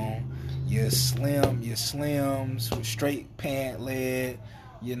boots on, your slims with straight pant leg,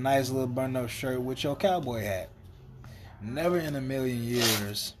 your nice little button up shirt with your cowboy hat. Never in a million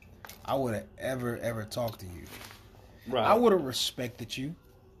years I would have ever talked to you. Right. I would have respected you.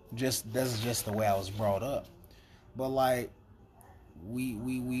 That's just the way I was brought up. But like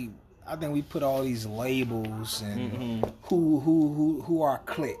I think we put all these labels and who our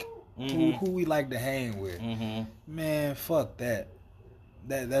clique, who we like to hang with. Man, fuck that.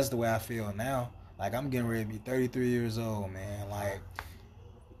 That's the way I feel now. Like, I'm getting ready to be 33 years old, man. Like,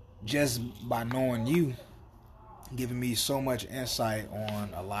 just by knowing you, giving me so much insight on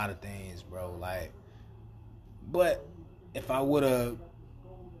a lot of things, bro. Like, but if I would have,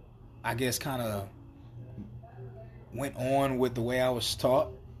 I guess, kind of went on with the way I was taught,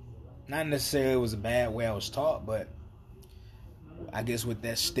 not necessarily it was a bad way I was taught, but I guess with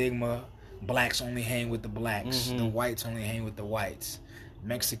that stigma, blacks only hang with the blacks, the whites only hang with the whites,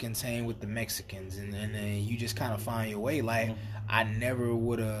 Mexicans hang with the Mexicans, and then you just kind of find your way. Like, I never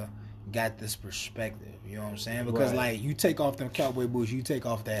would have got this perspective, you know what I'm saying? Because like, you take off them cowboy boots, you take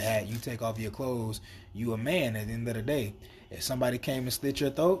off that hat, you take off your clothes, you a man at the end of the day. If somebody came and slit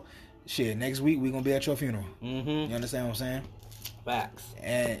your throat, shit, next week we gonna be at your funeral. You understand what I'm saying? Facts.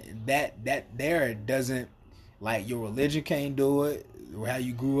 And that there doesn't, like, your religion can't do it, or how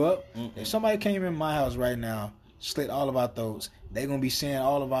you grew up. If somebody came in my house right now, slit all of our throats, they gonna be saying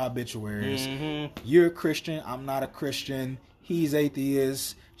all of our obituaries. You're a Christian, I'm not a Christian, he's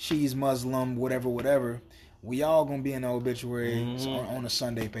atheist, she's Muslim, whatever. We all gonna be in the obituaries on a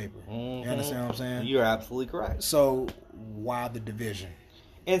Sunday paper. You understand what I'm saying? You're absolutely correct. So why the division?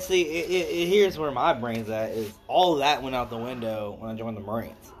 And see, here's where my brain's at, is all of that went out the window when I joined the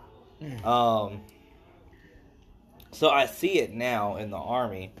Marines. So I see it now in the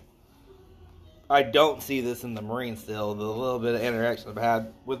Army. I don't see this in the Marines still. The little bit of interaction I've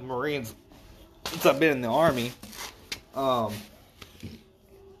had with Marines since I've been in the Army. I've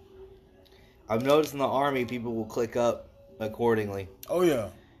noticed in the Army people will click up accordingly. Oh, yeah.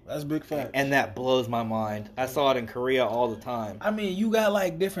 That's a big fact. And that blows my mind. I saw it in Korea all the time. I mean, you got,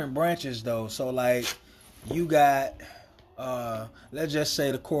 like, different branches, though. So, like, you got, let's just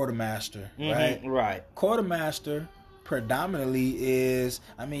say the quartermaster, right? Right. Quartermaster predominantly is,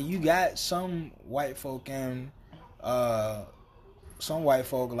 I mean, you got some white folk, like,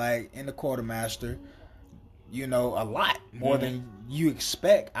 in the quartermaster, you know, a lot more than you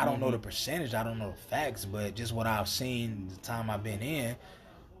expect. I don't know the percentage. I don't know the facts, but just what I've seen the time I've been in,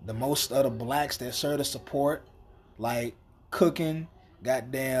 the most of the blacks that serve the support, like cooking,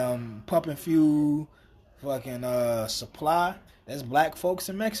 goddamn pumping fuel, fucking supply, that's black folks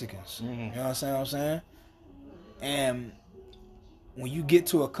and Mexicans. You know what I'm saying? And when you get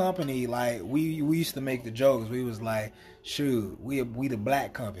to a company, like we used to make the jokes, we was like, shoot, we the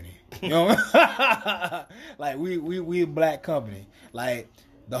black company. You know? Like we a black company. Like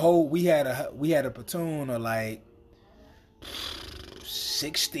the whole we had a platoon of like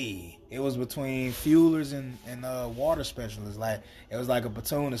 60. It was between fuelers and water specialists. Like it was like a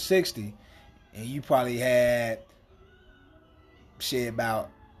platoon of 60, and you probably had about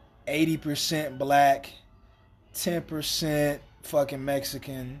 80% black, 10% fucking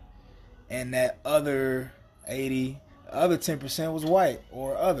Mexican, and that other 10% was white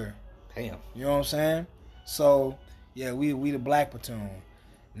or other. Damn. You know what I'm saying? So yeah, we the black platoon.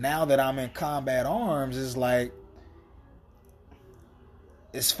 Now that I'm in combat arms, it's like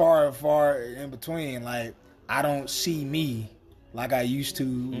it's far in between. Like I don't see me like I used to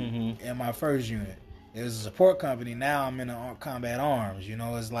in my first unit. It was a support company. Now I'm in a combat arms. You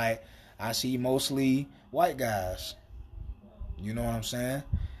know, it's like I see mostly white guys. You know what I'm saying?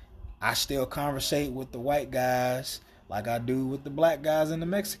 I still conversate with the white guys like I do with the black guys and the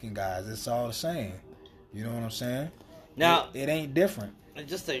Mexican guys. It's all the same. You know what I'm saying? Now it ain't different.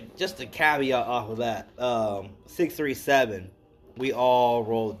 Just a caveat off of that. 637, we all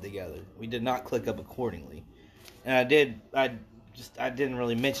rolled together. We did not click up accordingly, and I didn't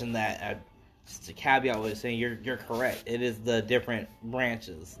really mention that. Just a caveat was saying you're correct. It is the different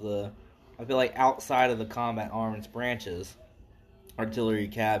branches. I feel like outside of the combat arms branches, artillery,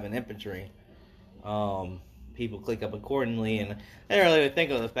 cav, and infantry, people click up accordingly, and I didn't really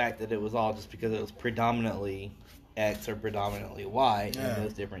think of the fact that it was all just because it was predominantly X or predominantly Y in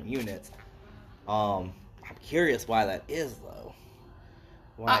those different units. I'm curious why that is, though.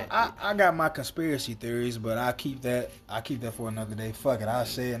 Why? I got my conspiracy theories, but I keep that for another day. Fuck it, I'll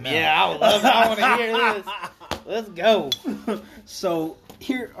say it now. Yeah, I want to hear this. Let's go. So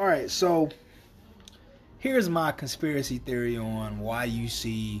here's my conspiracy theory on why you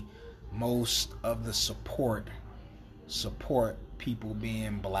see most of the support people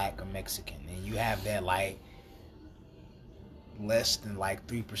being black or Mexican, and you have that like less than like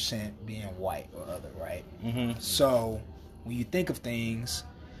 3% being white or other, right? So when you think of things,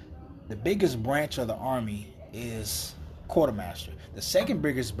 the biggest branch of the Army is quartermaster. The second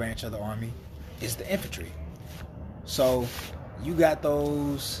biggest branch of the Army is the infantry. So you got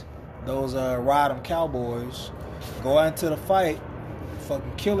those ride 'em cowboys go out into the fight,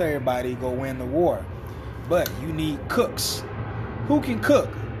 fucking kill everybody, go win the war. But you need cooks. Who can cook?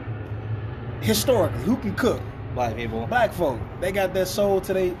 Historically, who can cook? Black people. Black folk. They got that soul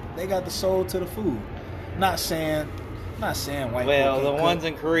to they got the soul to the food. Not saying white. Well, the ones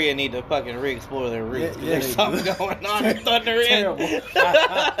in Korea need to fucking re-explore their roots. Yeah, there's something going on in Thunder Inn.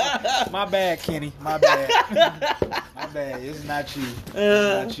 My bad, Kenny. My bad. My bad. It's not you.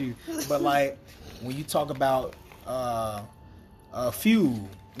 It's not you. But like when you talk about fuel,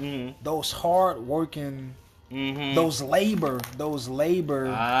 those hard working, those labor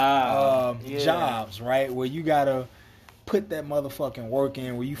jobs, right? Where you gotta put that motherfucking work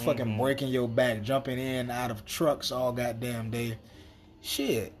in, where you fucking breaking your back, jumping in and out of trucks all goddamn day.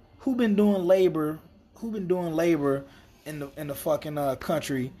 Shit, who been doing labor in the fucking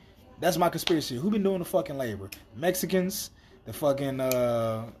country? That's my conspiracy. Who been doing the fucking labor? Mexicans, the fucking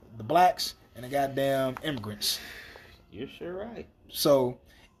the blacks, and the goddamn immigrants. You're sure right. So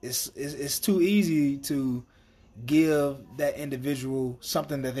it's too easy to give that individual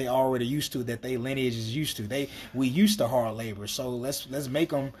something that they already used to, that their lineage is used to. We used to hard labor, so let's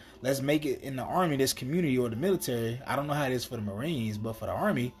make it in the Army, this community or the military. I don't know how it is for the Marines, but for the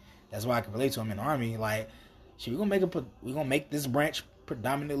Army, that's why I can relate to them in the Army. Like, shit, we're gonna make this branch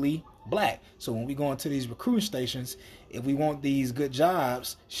predominantly black. So when we go into these recruiting stations, if we want these good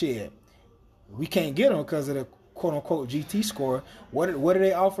jobs, shit, we can't get them because of the quote unquote GT score. What do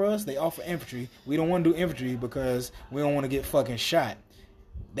they offer us? They offer infantry. We don't want to do infantry because we don't want to get fucking shot.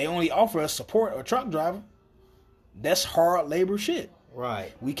 They only offer us support or truck driver. That's hard labor shit.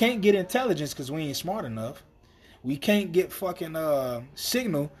 Right. We can't get intelligence because we ain't smart enough. We can't get fucking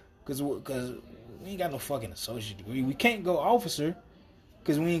signal because we ain't got no fucking associate degree. We can't go officer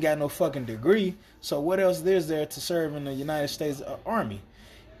because we ain't got no fucking degree. So what else is there to serve in the United States Army?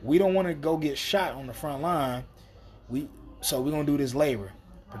 We don't want to go get shot on the front line. So we're going to do this labor.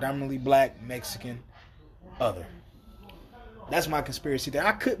 Predominantly black, Mexican, other. That's my conspiracy theory.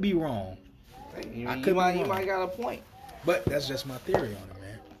 I could be wrong. You might got a point. But that's just my theory on it,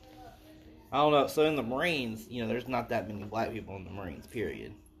 man. I don't know. So in the Marines, there's not that many black people in the Marines,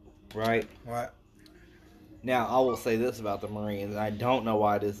 period. Right? Right. Now, I will say this about the Marines, and I don't know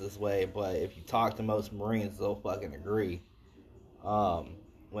why it is this way, but if you talk to most Marines, they'll fucking agree.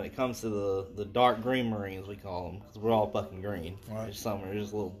 When it comes to the dark green Marines, we call them, because we're all fucking green. Right. There's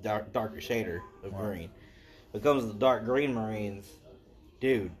a little darker shader of green. When it comes to the dark green Marines,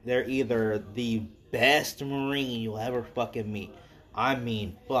 dude, they're either the best Marine you'll ever fucking meet. I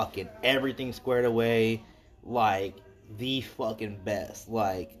mean, fucking everything squared away, like, the fucking best.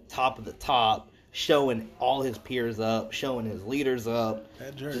 Like, top of the top, showing all his peers up, showing his leaders up,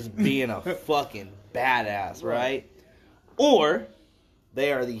 just being a fucking badass, right? Or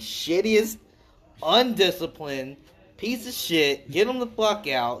they are the shittiest, undisciplined piece of shit. Get them the fuck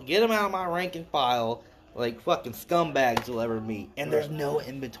out. Get them out of my rank and file. Like fucking scumbags you'll ever meet. And there's no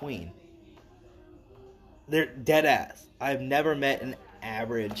in between. They're dead ass. I've never met an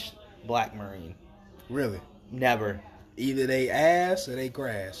average black Marine. Really? Never. Either they ass or they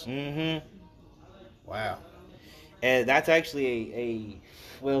grass. Mm-hmm. Wow. And that's actually a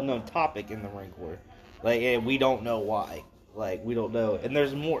well-known topic in the Marine Corps. Like, and we don't know why. Like, we don't know. And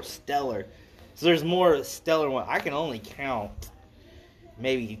there's more stellar. So there's more stellar ones. I can only count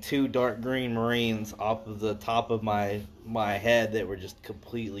maybe 2 dark green Marines off of the top of my head that were just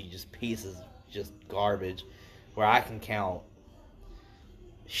completely just pieces, just garbage. Where I can count,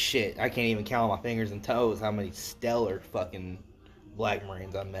 shit, I can't even count on my fingers and toes how many stellar fucking black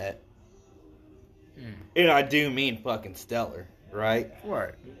Marines I met. And I do mean fucking stellar, right?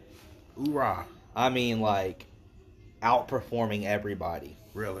 Right. Hoorah. I mean, like, outperforming everybody.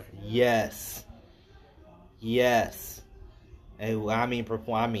 Really? Yes. And I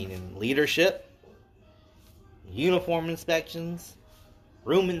mean in leadership, uniform inspections,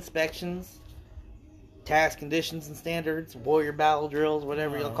 room inspections, task conditions and standards, warrior battle drills,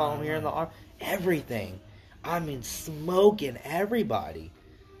 whatever you'll call them here in the Army. Everything. I mean, smoking everybody.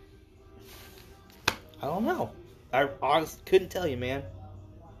 I don't know. I honestly couldn't tell you, man.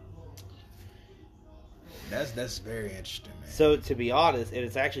 That's very interesting, man. So, to be honest,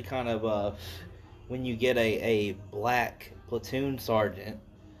 it's actually kind of when you get a black platoon sergeant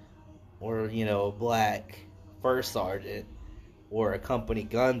or, a black first sergeant or a company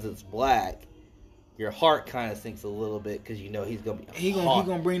guns that's black, your heart kind of sinks a little bit because he's gonna be he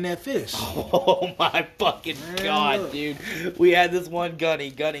gonna bring that fist. Oh my fucking god, dude! We had this one Gunny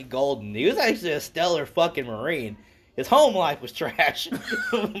Golden. He was actually a stellar fucking Marine. His home life was trash,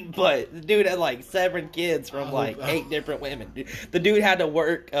 but the dude had like 7 kids from like 8 different women. The dude had to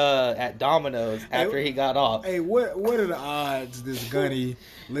work at Domino's after he got off. Hey, what are the odds this Gunny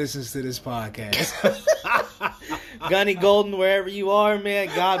listens to this podcast? Gunny Golden, wherever you are, man,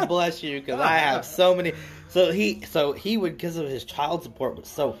 God bless you, because I have so many. So he would, because of his child support was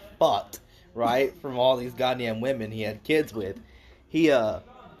so fucked, right, from all these goddamn women he had kids with. He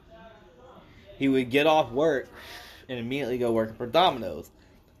would get off work and immediately go working for Domino's.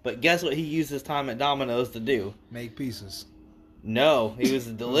 But guess what he used his time at Domino's to do? Make pieces. No, he was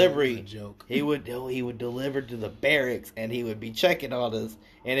a delivery. That was a joke. He would deliver to the barracks, and he would be checking on us.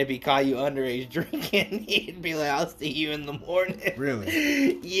 And if he caught you underage drinking, he'd be like, "I'll see you in the morning."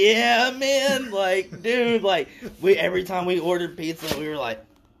 Really? Yeah, man. Like, dude, like every time we ordered pizza, we were like,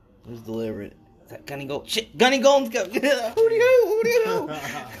 "Who's delivering it? Is that Gunny Gold? Shit, Gunny Golden's coming." Who do you?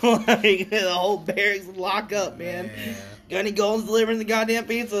 Like, the whole barracks would lock up, man. Gunny Golden's delivering the goddamn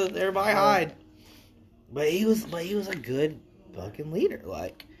pizza. Everybody hide. But he was a good fucking leader,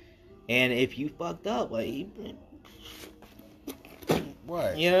 like. And if you fucked up, like,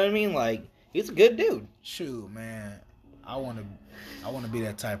 what? You know what I mean? Like, he's a good dude. Shoot, man. I want to be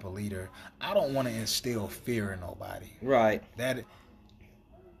that type of leader. I don't want to instill fear in nobody. Right. That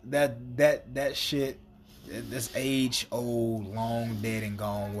shit, this age-old, long dead and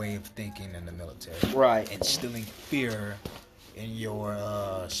gone way of thinking in the military. Right. Instilling fear and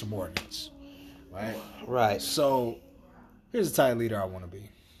your subordinates, right? Right. So here's the type of leader I want to be.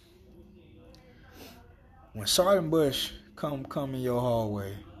 When Sergeant Bush come in your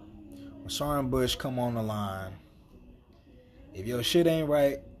hallway, when Sergeant Bush come on the line, if your shit ain't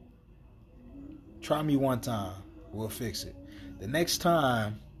right, try me one time. We'll fix it. The next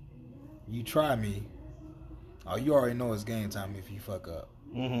time you try me, oh, you already know it's game time if you fuck up.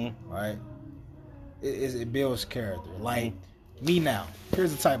 Mm-hmm. Right? It builds character. Like me now.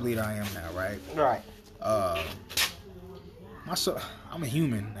 Here's the type of leader I am now, right? Right. I'm a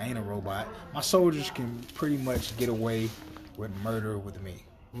human. I ain't a robot. My soldiers can pretty much get away with murder with me.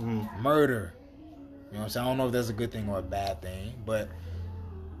 Mm-hmm. Murder. You know what I'm saying? I don't know if that's a good thing or a bad thing, but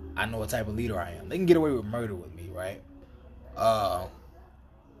I know what type of leader I am. They can get away with murder with me, right?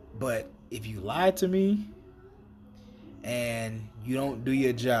 But if you lie to me and you don't do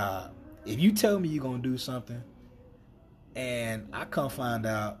your job, if you tell me you're going to do something and I come find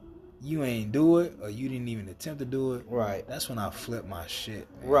out you ain't do it or you didn't even attempt to do it, right, that's when I flip my shit,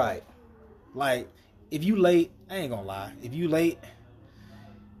 man. Right. Like, if you late, I ain't gonna lie. If you late,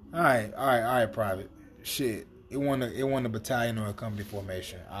 all right, private. Shit, it wasn't a battalion or a company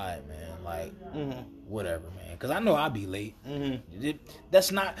formation. All right, man. Like, whatever, man. Because I know I'll be late.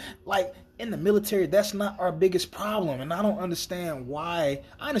 That's not, like, in the military, that's not our biggest problem. And I don't understand why.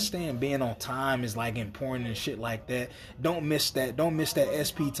 I understand being on time is, like, important and shit like that. Don't miss that. Don't miss that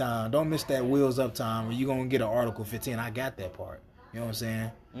SP time. Don't miss that wheels up time where you're going to get an Article 15. I got that part. You know what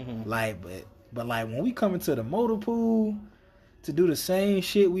I'm saying? Like, but like, when we come into the motor pool to do the same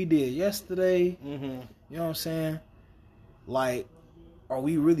shit we did yesterday, you know what I'm saying? Like, are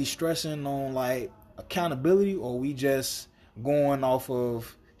we really stressing on, like, accountability, or are we just going off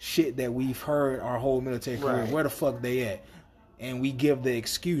of shit that we've heard our whole military career? Where the fuck they at? And we give the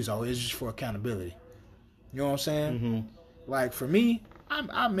excuse, oh, it's just for accountability. You know what I'm saying? Like, for me,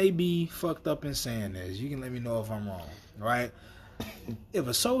 I may be fucked up in saying this. You can let me know if I'm wrong, right? If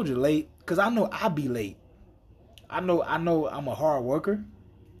a soldier late, because I know I'll be late. I know I'm a hard worker,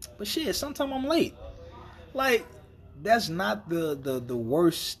 but shit, sometimes I'm late. Like, that's not the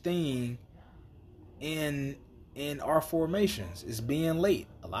worst thing in our formations. It's being late.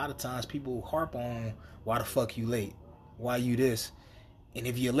 A lot of times people harp on why the fuck you late, why you this, and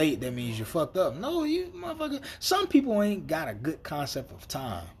if you're late, that means you're fucked up. No, you motherfucker. Some people ain't got a good concept of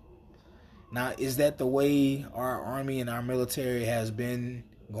time. Now, is that the way our army and our military has been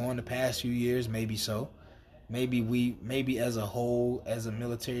going the past few years? Maybe so. Maybe as a whole, as a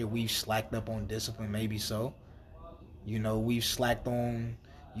military, we've slacked up on discipline. Maybe so. You know, we've slacked on,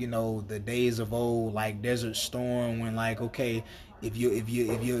 you know, the days of old, like Desert Storm, when, like, okay, if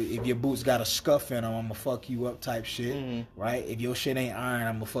your boots got a scuff in them, I'm gonna fuck you up type shit, right? If your shit ain't iron,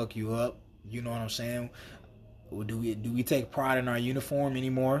 I'm gonna fuck you up. You know what I'm saying? Do we take pride in our uniform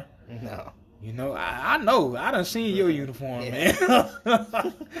anymore? No. You know, I know. I done seen your uniform, man.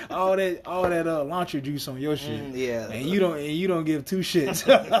 all that launcher juice on your shit. And you don't give two shits.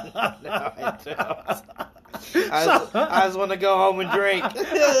 No, I don't. I just want to go home and drink.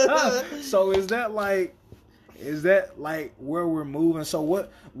 So is that like where we're moving? So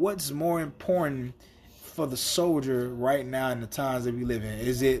what's more important for the soldier right now in the times that we live in?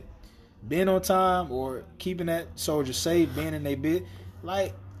 Is it being on time or keeping that soldier safe, being in their bit?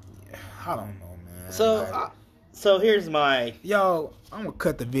 Like, I don't know, man. So here's my... Yo, I'm gonna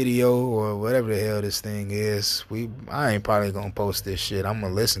cut the video or whatever the hell this thing is. I ain't probably gonna post this shit. I'm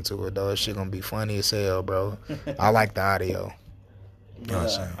gonna listen to it, though. This shit gonna be funny as hell, bro. I like the audio. You know what I'm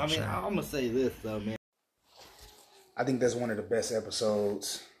saying? I mean, I'm gonna say this, though, man. I think that's one of the best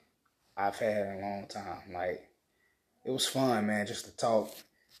episodes I've had in a long time. Like, it was fun, man, just to talk,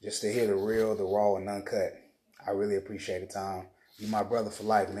 just to hear the real, the raw, and uncut. I really appreciate the time. You my brother for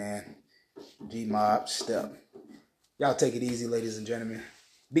life, man. G-Mob, Step. Y'all take it easy, ladies and gentlemen.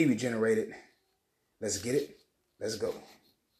 Be regenerated. Let's get it. Let's go.